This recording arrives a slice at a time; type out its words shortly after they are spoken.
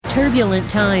Turbulent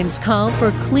times call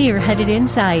for clear-headed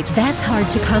insight. That's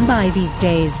hard to come by these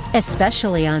days,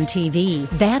 especially on TV.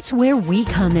 That's where we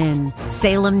come in.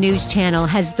 Salem News Channel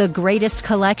has the greatest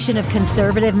collection of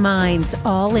conservative minds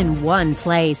all in one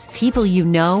place. People you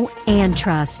know and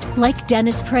trust, like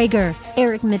Dennis Prager,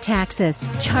 Eric Metaxas,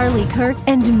 Charlie Kirk,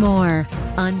 and more.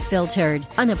 Unfiltered,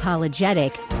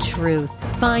 unapologetic truth.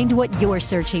 Find what you're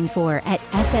searching for at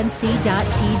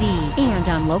snc.tv and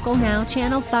on Local Now,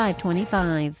 Channel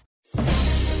 525.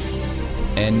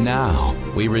 And now,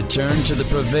 we return to the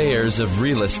purveyors of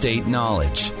real estate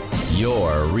knowledge,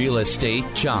 your Real Estate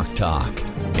Chalk Talk.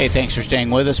 Hey, thanks for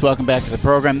staying with us. Welcome back to the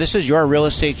program. This is your Real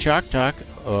Estate Chalk Talk.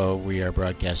 We are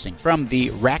broadcasting from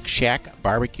the Rack Shack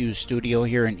Barbecue Studio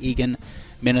here in Eagan,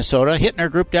 Minnesota.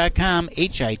 HittnerGroup.com,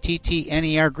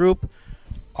 Hittner Group,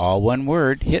 all one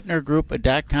word.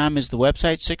 HittnerGroup.com is the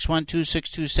website,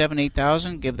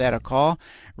 612-627-8000. Give that a call.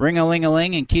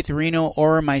 Ring-a-ling-a-ling, and Keith Areno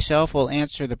or myself will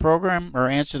answer the program or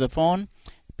answer the phone.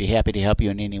 Be happy to help you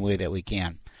in any way that we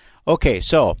can. Okay,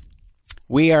 so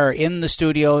we are in the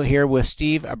studio here with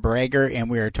Steve Brager, and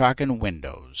we are talking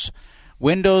windows.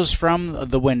 Windows from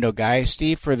the Window Guy.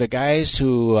 Steve, for the guys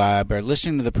who are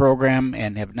listening to the program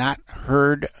and have not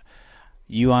heard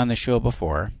you on the show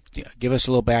before, give us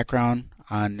a little background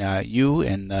on you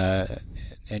and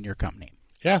your company.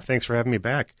 Yeah, thanks for having me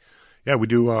back. Yeah, we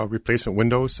do replacement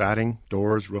windows, siding,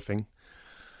 doors, roofing.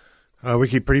 We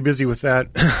keep pretty busy with that,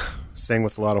 staying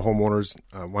with a lot of homeowners,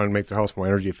 wanting to make their house more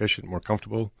energy efficient, more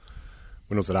comfortable.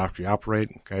 Windows that actually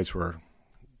operate, guys who are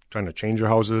trying to change their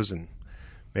houses and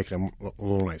making them a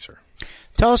little nicer.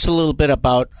 Tell us a little bit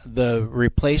about the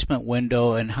replacement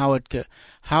window and how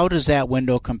does that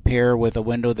window compare with a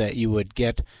window that you would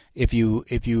get if you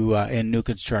in new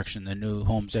construction, the new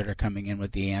homes that are coming in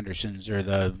with the Andersons or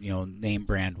the name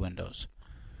brand windows.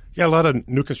 Yeah, a lot of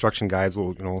new construction guys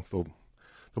will they'll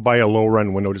buy a low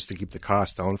run window just to keep the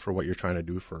cost down for what you're trying to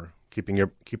do for keeping it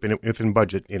within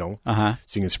budget. So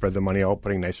you can spread the money out,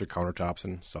 putting nicer countertops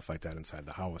and stuff like that inside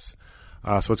the house.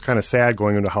 So it's kind of sad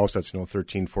going into a house that's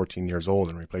 13, 14 years old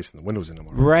and replacing the windows in them.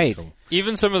 Right. So,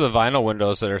 even some of the vinyl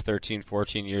windows that are 13,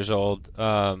 14 years old,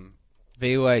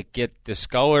 they get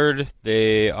discolored.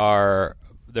 They're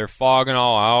fogging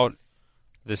all out.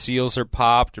 The seals are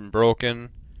popped and broken.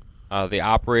 The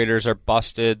operators are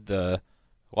busted. The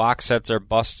lock sets are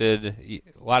busted. A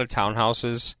lot of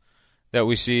townhouses that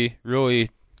we see, really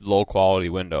low quality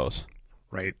windows.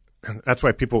 Right. That's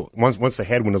why people, once they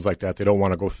had windows like that, they don't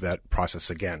want to go through that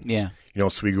process again. Yeah.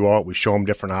 So we go out, we show them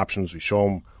different options, we show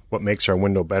them what makes our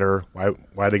window better,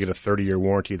 why they get a 30-year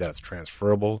warranty that's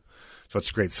transferable. So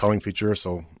it's a great selling feature.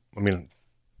 So,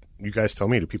 you guys tell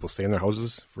me, do people stay in their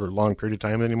houses for a long period of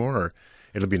time anymore? Or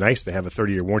it'll be nice to have a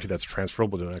 30-year warranty that's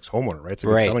transferable to the next homeowner, right? It's a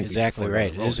good selling exactly feature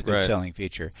right. It is a good Right. selling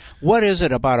feature. What is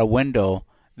it about a window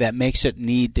that makes it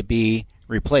need to be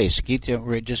replaced? Keith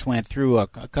just went through a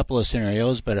couple of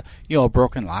scenarios, but a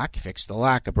broken lock, fix the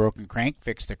lock. A broken crank,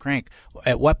 fix the crank.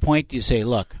 At what point do you say,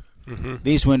 look,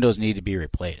 these windows need to be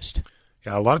replaced?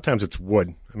 Yeah, a lot of times it's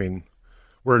wood.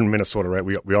 We're in Minnesota, right?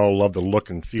 We all love the look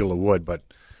and feel of wood, but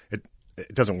it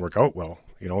doesn't work out well.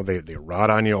 They rot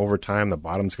on you over time. The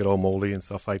bottoms get all moldy and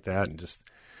stuff like that, and just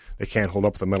they can't hold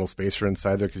up with the metal spacer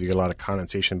inside there because you get a lot of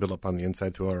condensation built up on the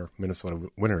inside through our Minnesota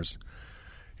winters.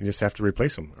 You just have to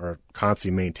replace them or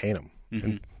constantly maintain them. Mm-hmm.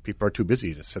 And people are too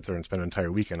busy to sit there and spend an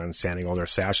entire weekend on sanding all their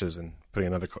sashes and putting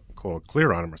another coat of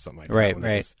clear on them or something like that. Right.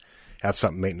 Just have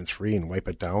something maintenance-free and wipe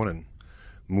it down and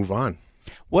move on.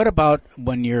 What about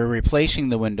when you're replacing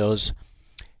the windows?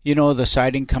 The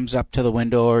siding comes up to the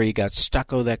window, or you got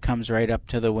stucco that comes right up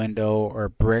to the window, or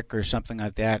brick or something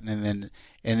like that, and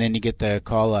then you get the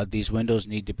call out, these windows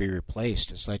need to be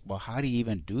replaced. It's like, well, how do you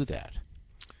even do that?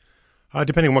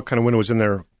 Depending on what kind of window is in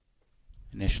there.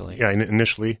 Initially. Yeah,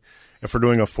 initially. If we're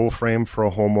doing a full frame for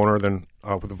a homeowner, then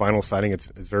with the vinyl siding, it's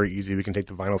very easy. We can take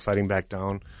the vinyl siding back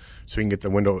down so we can get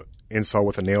the window installed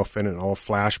with a nail fin and all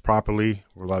flash properly,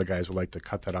 where a lot of guys would like to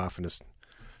cut that off and just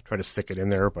try to stick it in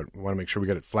there, but we want to make sure we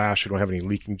get it flashed. We don't have any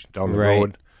leaking down the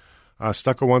road.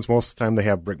 Stucco ones, most of the time they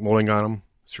have brick molding on them,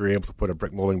 so you're able to put a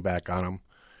brick molding back on them,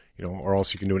 or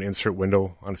else you can do an insert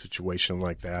window on a situation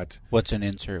like that. What's an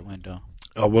insert window?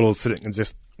 It will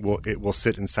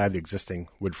sit inside the existing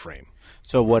wood frame.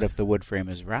 So what if the wood frame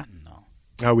is rotten, though?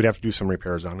 We'd have to do some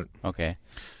repairs on it. Okay.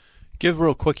 Give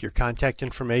real quick your contact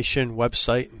information,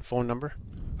 website, and phone number.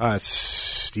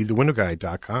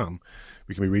 SteveTheWindowGuy.com.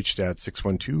 We can be reached at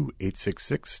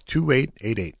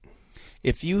 612-866-2888.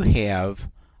 If you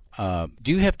have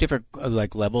Do you have different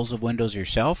like levels of windows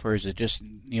yourself, or is it just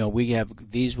we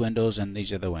have these windows and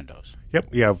these are the windows?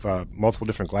 Yep, we have multiple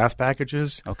different glass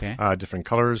packages. Okay. Different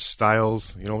colors,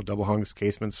 styles. Double hungs,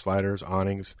 casements, sliders,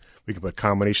 awnings. We can put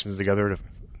combinations together to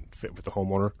fit with the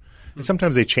homeowner. And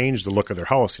sometimes they change the look of their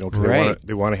house. Because Right.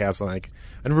 they want to have something like.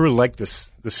 I never really liked the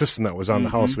system that was on the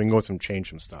house. So we can go and change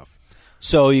some stuff.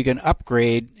 So you can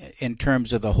upgrade in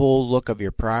terms of the whole look of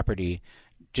your property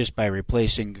just by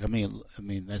replacing. I mean,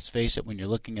 let's face it. When you're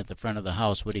looking at the front of the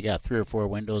house, what do you got? 3 or 4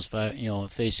 windows,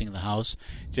 facing the house.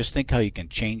 Just think how you can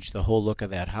change the whole look of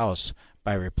that house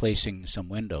by replacing some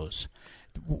windows.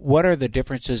 What are the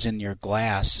differences in your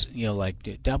glass?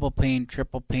 Like double pane,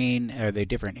 triple pane. Are they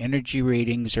different energy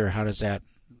ratings, or how does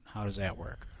that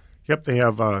work? Yep, they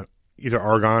have either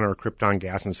argon or krypton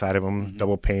gas inside of them.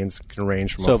 Double panes can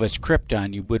range from. So if it's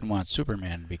krypton, you wouldn't want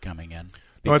Superman to be coming in.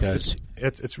 No, Because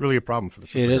it's really a problem for the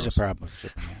superheroes. it is a problem for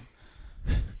Superman.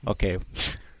 Okay,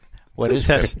 what is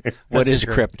That's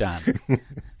krypton?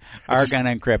 Argon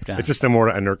and krypton. It's just a more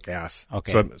inert gas.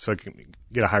 Okay. So it can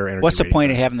get a higher energy. What's the rating.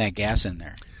 point of having that gas in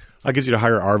there? It gives you the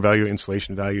higher R value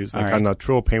insulation values. Like All right. on the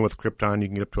triple pane with krypton, you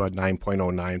can get up to a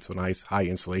 9.09, so a nice high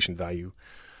insulation value.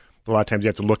 But a lot of times you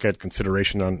have to look at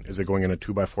consideration on is it going in a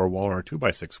 2x4 wall or a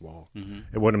 2x6 wall.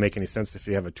 It wouldn't make any sense if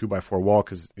you have a 2x4 wall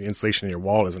because the insulation in your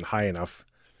wall isn't high enough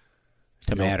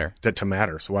To matter. To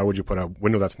matter. So why would you put a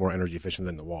window that's more energy efficient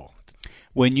than the wall?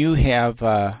 When you have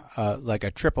like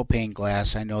a triple pane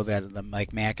glass, I know that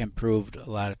like Mac Improved, a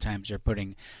lot of times they're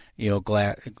putting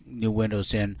new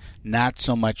windows in, not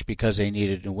so much because they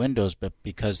needed new windows, but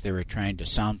because they were trying to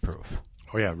soundproof.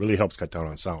 Oh yeah, it really helps cut down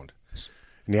on sound.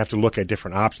 And you have to look at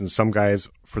different options. Some guys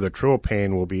for the triple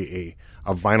pane will be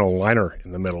a vinyl liner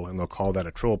in the middle, and they'll call that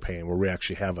a triple pane, where we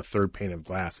actually have a third pane of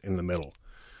glass in the middle.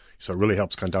 So it really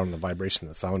helps cut down on the vibration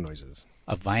and the sound noises.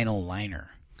 A vinyl liner.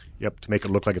 Yep, to make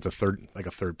it look like it's a third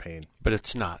pane. But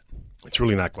it's not. It's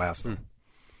really not glass though.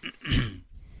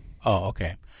 Oh,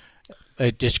 okay.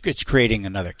 It's creating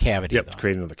another cavity. Yep, though.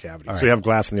 creating another cavity. All So right. you have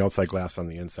glass on the outside, glass on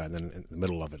the inside, and then in the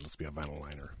middle of it, let's be a vinyl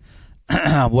liner.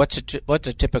 What's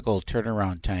a typical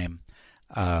turnaround time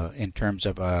in terms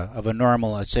of a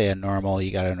normal? Let's say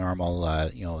you got a normal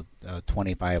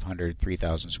 2,500,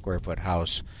 3,000 square foot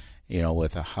house.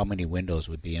 With how many windows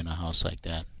would be in a house like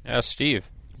that? Steve.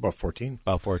 About 14.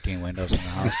 About 14 windows in the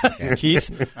house. Okay.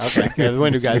 Keith? Okay. Yeah, the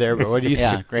window guy there, but what do you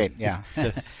think? Yeah, great. Yeah.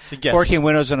 It's a guess. 14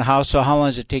 windows in a house. So how long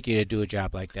does it take you to do a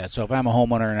job like that? So if I'm a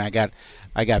homeowner and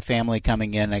I got family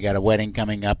coming in, I got a wedding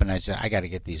coming up, and I said I got to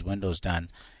get these windows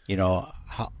done.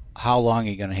 How long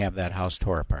are you going to have that house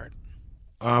tore apart?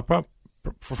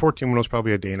 For 14 windows,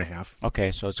 probably a day and a half.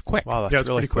 Okay, so it's quick. Wow, that's Yeah, it's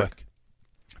really pretty quick.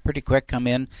 Pretty quick. Come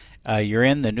in. You're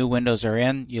in. The new windows are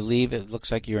in. You leave. It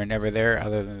looks like you were never there,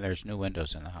 other than there's new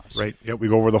windows in the house. Right. Yep. We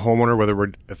go over the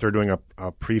homeowner, if they're doing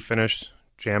a pre-finished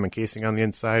jam and casing on the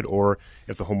inside, or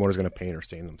if the homeowner's going to paint or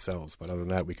stain themselves. But other than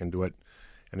that, we can do it.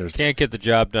 And there's Can't get the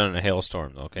job done in a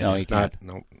hailstorm, though, can No, you? you can't.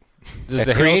 no. Does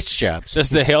That creates jobs. Does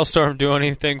the hailstorm do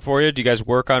anything for you? Do you guys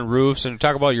work on roofs? And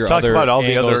talk about Talk other about all the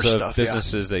angles other of stuff, yeah.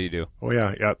 businesses that you do. Oh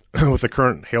yeah. With the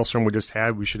current hailstorm we just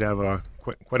had, we should have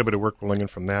quite a bit of work rolling in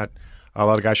from that. A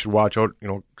lot of guys should watch out.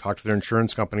 Talk to their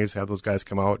insurance companies, have those guys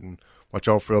come out and watch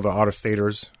out for the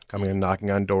out-of-staters coming in, knocking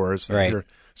on doors. Right. Here,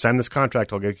 sign this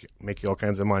contract. I'll make you all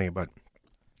kinds of money, but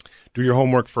do your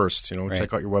homework first. Right.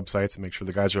 Check out your websites and make sure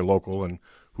the guys are local and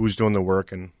who's doing the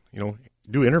work, and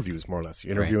do interviews more or less.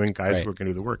 You're interviewing guys Right. who are going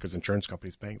to do the work because insurance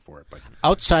company's paying for it. But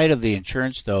Outside of the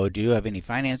insurance, though, do you have any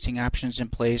financing options in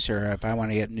place, or if I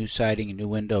want to get new siding and new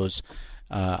windows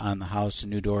on the house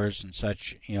and new doors and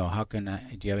such, how can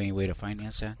do you have any way to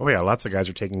finance that? oh yeah, lots of guys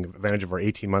are taking advantage of our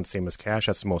 18 months same as cash.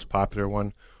 That's the most popular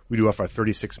one. We do offer a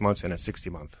 36 months and a 60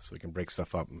 month, so we can break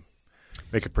stuff up and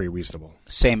make it pretty reasonable.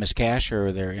 Same as cash, or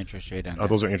are there interest rate on that?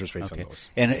 Those are interest rates Okay. on those.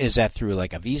 And is that through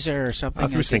like a Visa or something?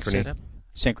 Through that gets Synchrony. set up?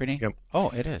 Synchrony? Yep. Oh,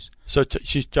 it is. So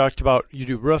she talked about you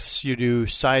do roofs, you do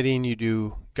siding, you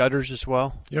do gutters as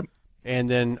well. Yep. And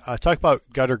then talk about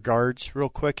gutter guards real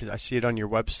quick. I see it on your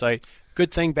website.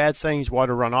 Good thing, bad things,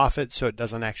 water run off it so it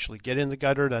doesn't actually get in the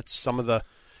gutter. That's some of the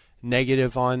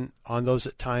negative on those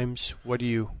at times. What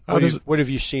have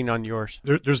you seen on yours?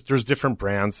 There's different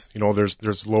brands.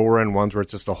 There's lower end ones where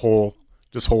it's just holes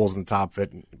in the top of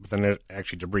it, but then it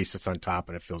actually debris sits on top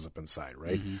and it fills up inside,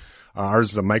 right? Mm-hmm.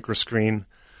 Ours is a micro screen,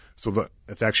 so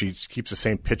it actually keeps the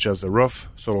same pitch as the roof,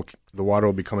 so the water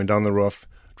will be coming down the roof,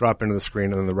 drop into the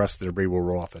screen, and then the rest of the debris will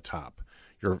roll off the top.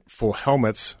 Your full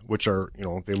helmets, which are,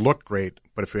 they look great,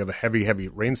 but if we have a heavy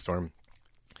rainstorm,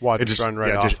 Water it just run right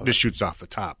yeah, off just, of just it. shoots off the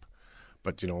top.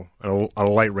 But, on a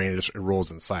light rain, it rolls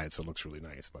inside, so it looks really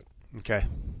nice. But Okay.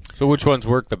 So which ones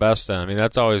work the best then? I mean,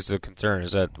 that's always the concern,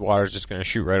 is that water's just going to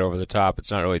shoot right over the top.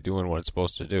 It's not really doing what it's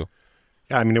supposed to do.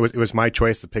 yeah, I mean, it was my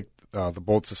choice to pick the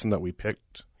bolt system that we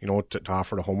picked, to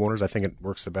offer to homeowners. I think it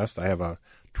works the best. I have a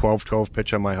 12-12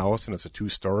 pitch on my house, and it's a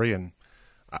 2-story, and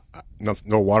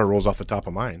no water rolls off the top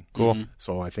of mine. Cool.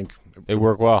 So I think They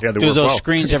work well. Yeah, they Do work those well.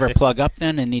 screens ever plug up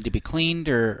then and need to be cleaned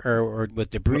or with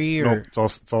debris? No, Or it's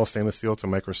all stainless steel. It's a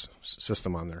micro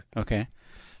system on there. Okay.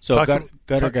 So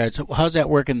gutter guards. So how's that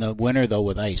work in the winter, though,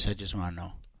 with ice? I just want to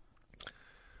know.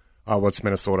 Well, it's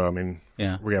Minnesota. I mean,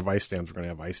 Yeah. we have ice dams. We're going to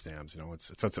have ice dams.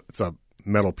 It's a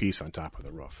metal piece on top of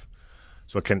the roof,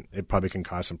 so it probably can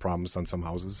cause some problems on some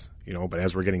houses. But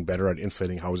as we're getting better at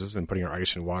insulating houses and putting our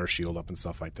ice and water shield up and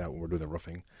stuff like that when we're doing the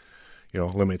roofing,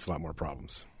 eliminates a lot more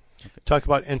problems. Talk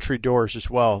about entry doors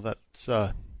as well. That's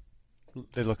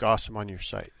they look awesome on your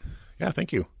site. Yeah,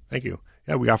 thank you.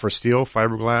 Yeah, we offer steel,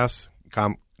 fiberglass,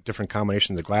 different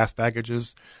combinations of glass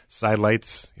packages, side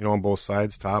lights, on both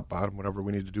sides, top, bottom, whatever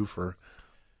we need to do for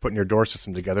putting your door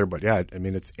system together. But yeah, I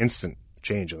mean, it's instant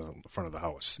change in the front of the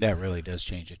house. That really does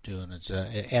change it, too. And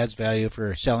it adds value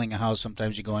for selling a house.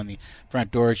 Sometimes you go on the front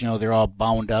doors, they're all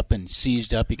bound up and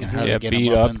seized up. You can hardly get beat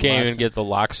them up. open. Can't even get the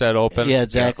lock set open. Yeah,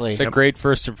 exactly. It's a great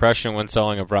first impression when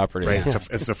selling a property. Right,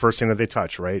 it's the first thing that they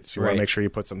touch, right? So you want Right. to make sure you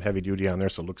put some heavy duty on there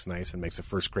so it looks nice and makes a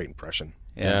first great impression.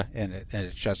 Yeah, and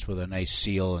it shuts with a nice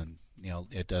seal, and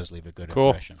it does leave a good Cool.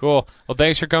 impression. Well,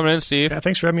 thanks for coming in, Steve. Yeah,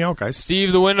 thanks for having me out, guys.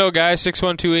 Steve, the window guy,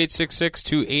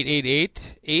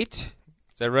 612-866-2888.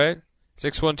 Is that right?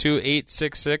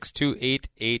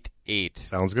 612-866-2888.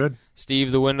 Sounds good.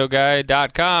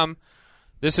 SteveTheWindowGuy.com.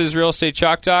 This is Real Estate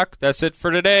Chalk Talk. That's it for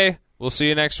today. We'll see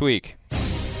you next week.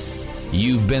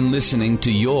 You've been listening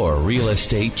to your Real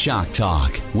Estate Chalk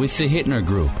Talk with the Hittner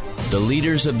Group, the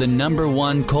leaders of the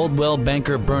 #1 Coldwell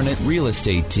Banker Burnett real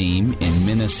estate team in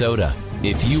Minnesota.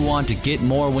 If you want to get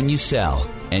more when you sell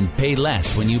and pay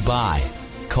less when you buy,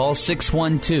 call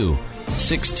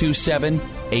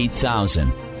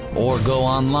 612-627-8000 or go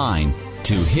online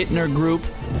to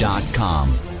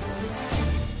hittnergroup.com.